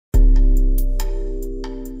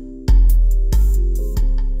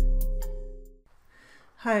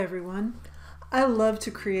Hi everyone. I love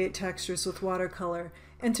to create textures with watercolor,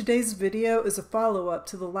 and today's video is a follow-up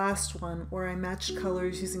to the last one where I matched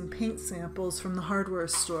colors using paint samples from the hardware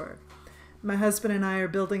store. My husband and I are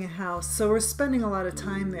building a house, so we're spending a lot of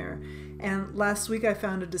time there, and last week I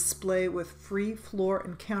found a display with free floor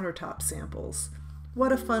and countertop samples.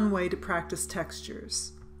 What a fun way to practice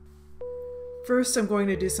textures. First, I'm going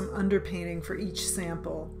to do some underpainting for each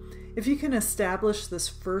sample. If you can establish this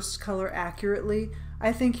first color accurately,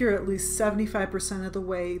 I think you're at least 75% of the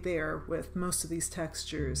way there with most of these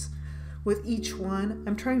textures. With each one,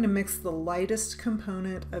 I'm trying to mix the lightest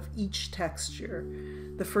component of each texture.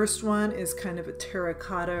 The first one is kind of a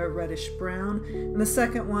terracotta reddish brown, and the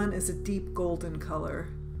second one is a deep golden color.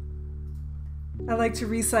 I like to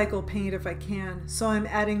recycle paint if I can, so I'm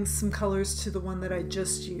adding some colors to the one that I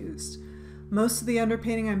just used. Most of the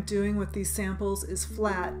underpainting I'm doing with these samples is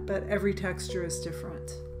flat, but every texture is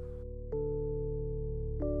different.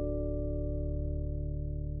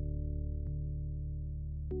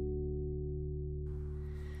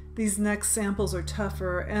 These next samples are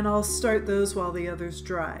tougher, and I'll start those while the others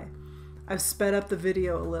dry. I've sped up the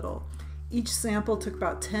video a little. Each sample took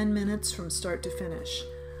about 10 minutes from start to finish.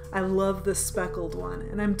 I love the speckled one,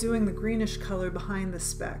 and I'm doing the greenish color behind the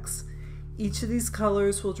specks. Each of these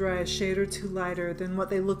colors will dry a shade or two lighter than what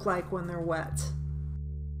they look like when they're wet.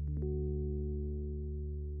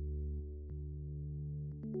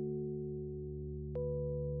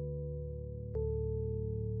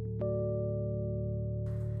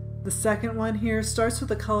 The second one here starts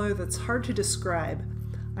with a color that's hard to describe.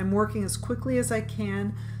 I'm working as quickly as I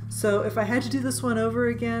can, so if I had to do this one over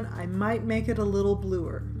again, I might make it a little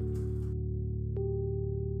bluer.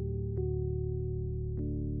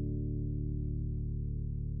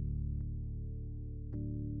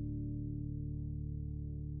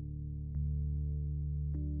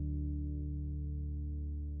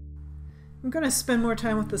 I'm going to spend more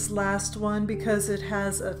time with this last one because it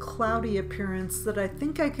has a cloudy appearance that I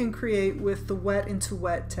think I can create with the wet into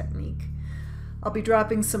wet technique. I'll be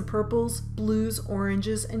dropping some purples, blues,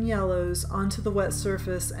 oranges, and yellows onto the wet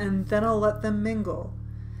surface, and then I'll let them mingle.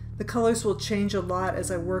 The colors will change a lot as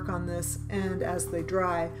I work on this and as they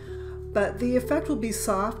dry, but the effect will be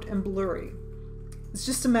soft and blurry. It's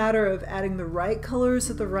just a matter of adding the right colors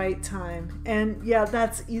at the right time. And yeah,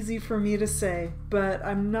 that's easy for me to say, but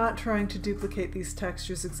I'm not trying to duplicate these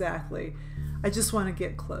textures exactly. I just want to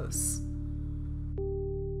get close.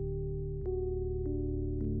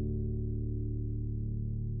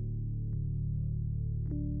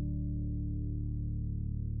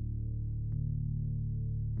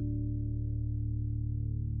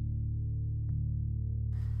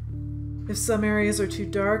 If some areas are too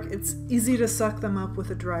dark, it's easy to suck them up with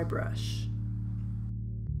a dry brush.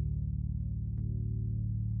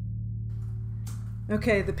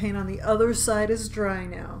 Okay, the paint on the other side is dry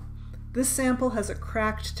now. This sample has a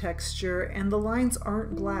cracked texture and the lines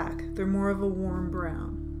aren't black, they're more of a warm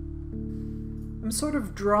brown. I'm sort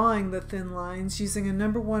of drawing the thin lines using a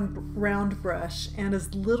number 1 round brush and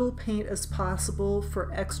as little paint as possible for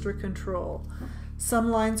extra control.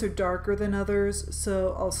 Some lines are darker than others,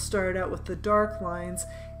 so I'll start out with the dark lines,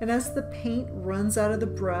 and as the paint runs out of the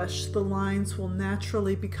brush, the lines will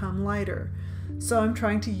naturally become lighter. So I'm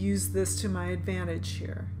trying to use this to my advantage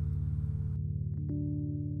here.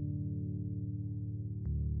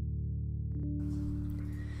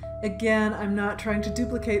 Again, I'm not trying to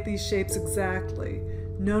duplicate these shapes exactly.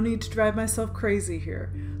 No need to drive myself crazy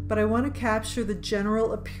here, but I want to capture the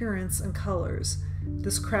general appearance and colors.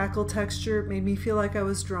 This crackle texture made me feel like I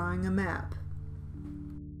was drawing a map.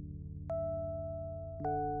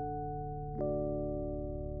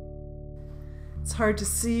 It's hard to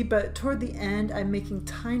see, but toward the end I'm making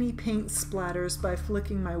tiny paint splatters by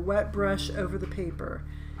flicking my wet brush over the paper.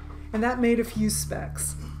 And that made a few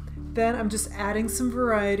specks. Then I'm just adding some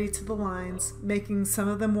variety to the lines, making some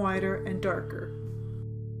of them wider and darker.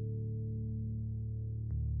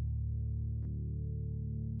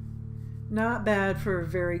 Not bad for a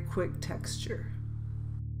very quick texture.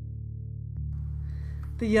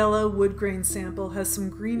 The yellow wood grain sample has some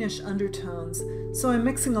greenish undertones, so I'm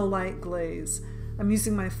mixing a light glaze. I'm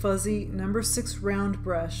using my fuzzy number 6 round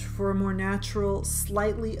brush for a more natural,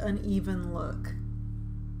 slightly uneven look.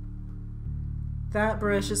 That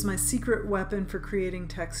brush is my secret weapon for creating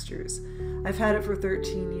textures. I've had it for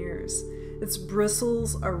 13 years. Its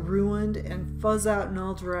bristles are ruined and fuzz out in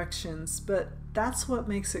all directions, but that's what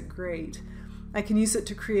makes it great. I can use it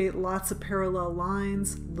to create lots of parallel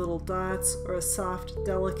lines, little dots, or a soft,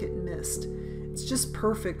 delicate mist. It's just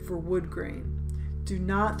perfect for wood grain. Do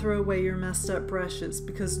not throw away your messed up brushes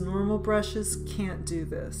because normal brushes can't do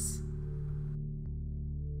this.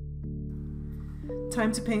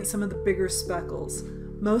 Time to paint some of the bigger speckles.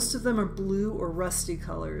 Most of them are blue or rusty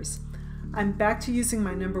colors. I'm back to using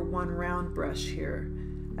my number 1 round brush here.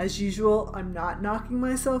 As usual, I'm not knocking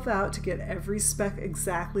myself out to get every speck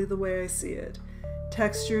exactly the way I see it.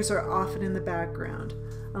 Textures are often in the background.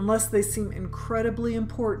 Unless they seem incredibly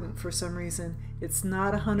important for some reason, it's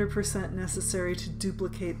not 100% necessary to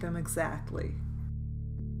duplicate them exactly.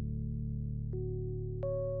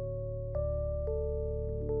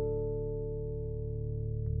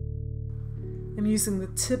 I'm using the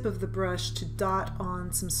tip of the brush to dot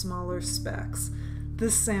on some smaller specks.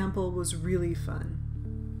 This sample was really fun.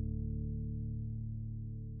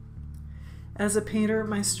 As a painter,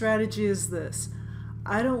 my strategy is this.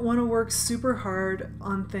 I don't want to work super hard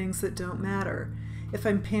on things that don't matter. If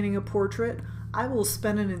I'm painting a portrait, I will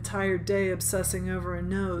spend an entire day obsessing over a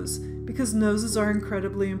nose, because noses are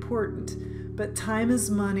incredibly important. But time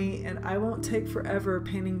is money, and I won't take forever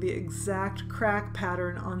painting the exact crack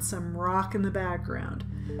pattern on some rock in the background.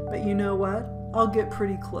 But you know what? I'll get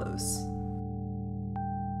pretty close.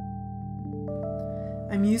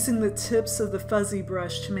 I'm using the tips of the fuzzy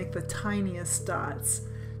brush to make the tiniest dots.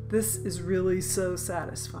 This is really so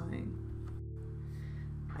satisfying.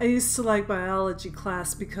 I used to like biology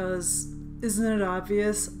class because, isn't it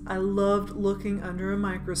obvious, I loved looking under a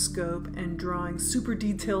microscope and drawing super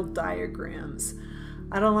detailed diagrams.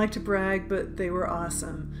 I don't like to brag, but they were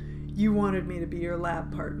awesome. You wanted me to be your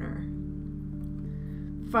lab partner.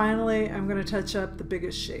 Finally, I'm going to touch up the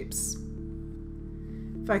biggest shapes.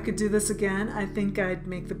 If I could do this again, I think I'd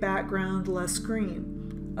make the background less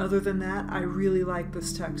green. Other than that, I really like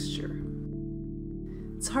this texture.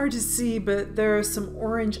 It's hard to see, but there are some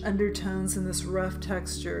orange undertones in this rough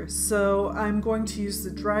texture, so I'm going to use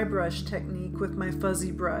the dry brush technique with my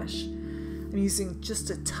fuzzy brush. I'm using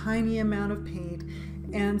just a tiny amount of paint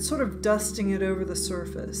and sort of dusting it over the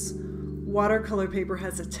surface. Watercolor paper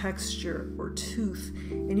has a texture or tooth,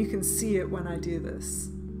 and you can see it when I do this.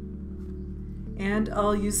 And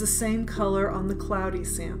I'll use the same color on the cloudy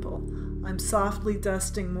sample. I'm softly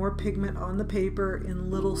dusting more pigment on the paper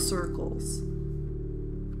in little circles.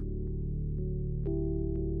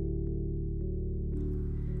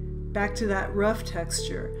 Back to that rough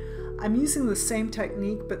texture. I'm using the same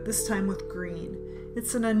technique, but this time with green.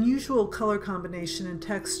 It's an unusual color combination and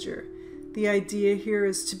texture. The idea here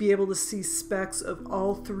is to be able to see specks of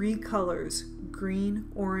all 3 colors, green,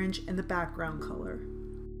 orange, and the background color.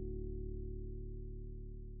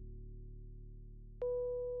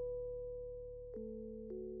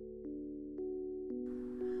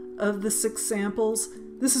 Of the 6 samples,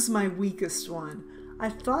 this is my weakest one. I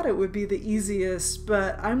thought it would be the easiest,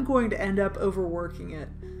 but I'm going to end up overworking it.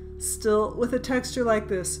 Still, with a texture like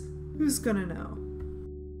this, who's gonna know?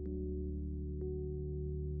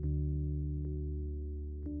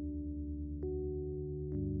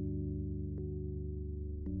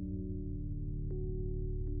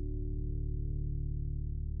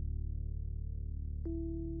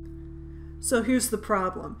 So here's the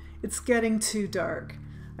problem. It's getting too dark.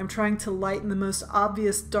 I'm trying to lighten the most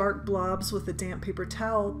obvious dark blobs with a damp paper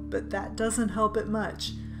towel, but that doesn't help it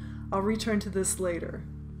much. I'll return to this later.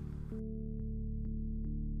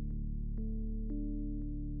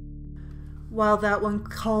 While that one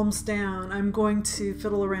calms down, I'm going to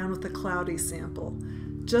fiddle around with the cloudy sample.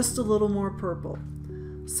 Just a little more purple.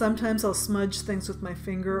 Sometimes I'll smudge things with my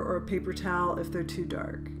finger or a paper towel if they're too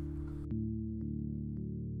dark.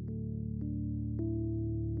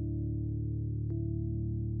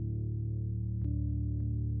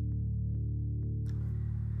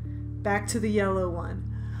 Back to the yellow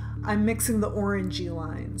one. I'm mixing the orangey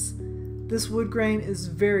lines. This wood grain is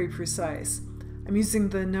very precise. I'm using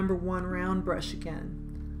the number 1 round brush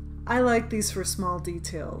again. I like these for small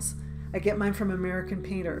details. I get mine from American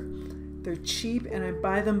Painter. They're cheap and I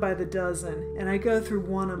buy them by the dozen, and I go through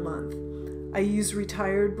 1 a month. I use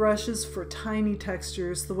retired brushes for tiny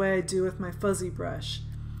textures the way I do with my fuzzy brush.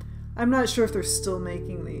 I'm not sure if they're still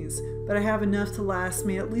making these, but I have enough to last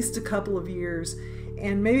me at least a couple of years,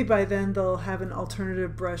 and maybe by then they'll have an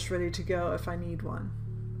alternative brush ready to go if I need one.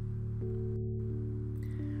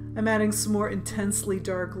 I'm adding some more intensely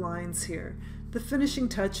dark lines here. The finishing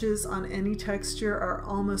touches on any texture are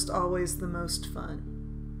almost always the most fun.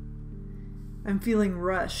 I'm feeling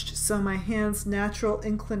rushed, so my hand's natural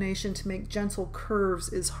inclination to make gentle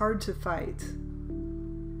curves is hard to fight.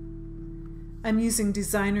 I'm using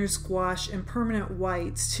designer's gouache and permanent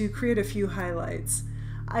whites to create a few highlights.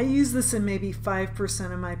 I use this in maybe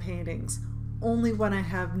 5% of my paintings, only when I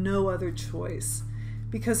have no other choice.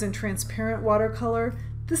 Because in transparent watercolor,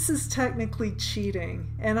 this is technically cheating,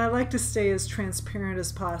 and I like to stay as transparent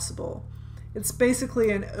as possible. It's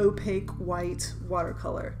basically an opaque white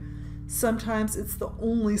watercolor. Sometimes it's the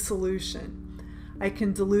only solution. I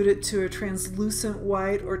can dilute it to a translucent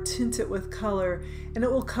white or tint it with color, and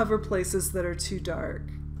it will cover places that are too dark.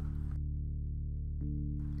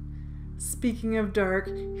 Speaking of dark,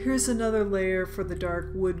 here's another layer for the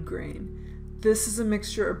dark wood grain. This is a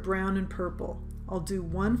mixture of brown and purple. I'll do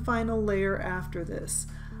one final layer after this.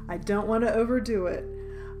 I don't want to overdo it.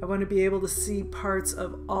 I want to be able to see parts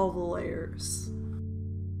of all the layers.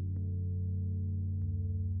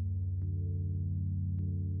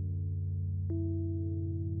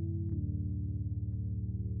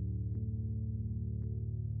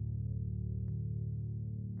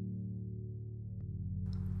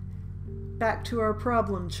 Back to our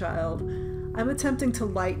problem child. I'm attempting to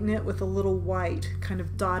lighten it with a little white, kind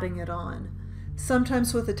of dotting it on.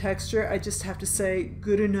 Sometimes with a texture, I just have to say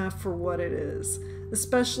good enough for what it is,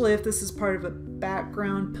 especially if this is part of a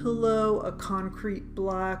background pillow, a concrete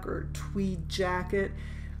block, or tweed jacket.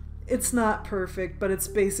 It's not perfect, but it's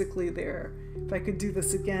basically there. If I could do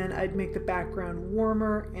this again, I'd make the background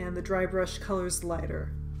warmer and the dry brush colors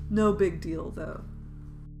lighter. No big deal though.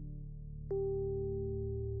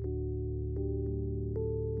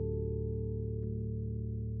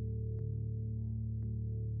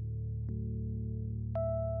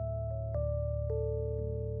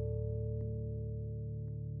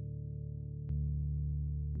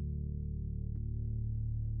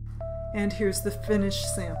 And here's the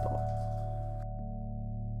finished sample.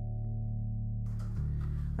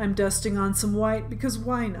 I'm dusting on some white because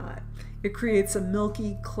why not? It creates a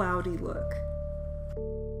milky, cloudy look.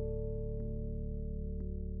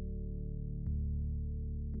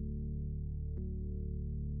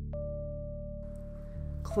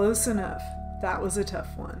 Close enough. That was a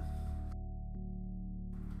tough one.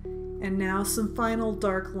 And now some final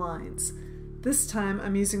dark lines. This time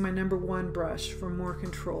I'm using my number 1 brush for more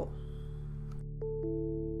control.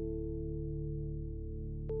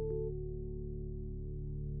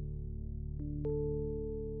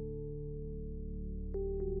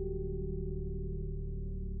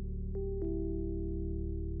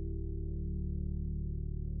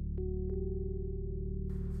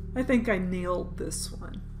 I think I nailed this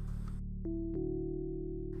one.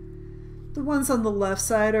 The ones on the left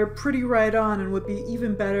side are pretty right on and would be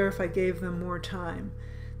even better if I gave them more time.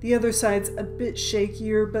 The other side's a bit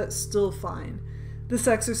shakier, but still fine. This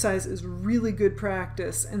exercise is really good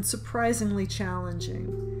practice and surprisingly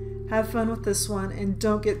challenging. Have fun with this one and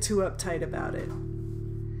don't get too uptight about it.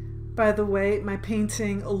 By the way, my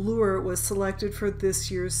painting Allure was selected for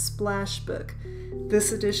this year's Splash Book.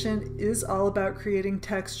 This edition is all about creating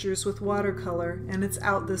textures with watercolor, and it's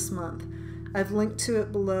out this month. I've linked to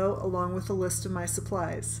it below along with a list of my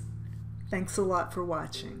supplies. Thanks a lot for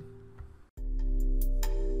watching.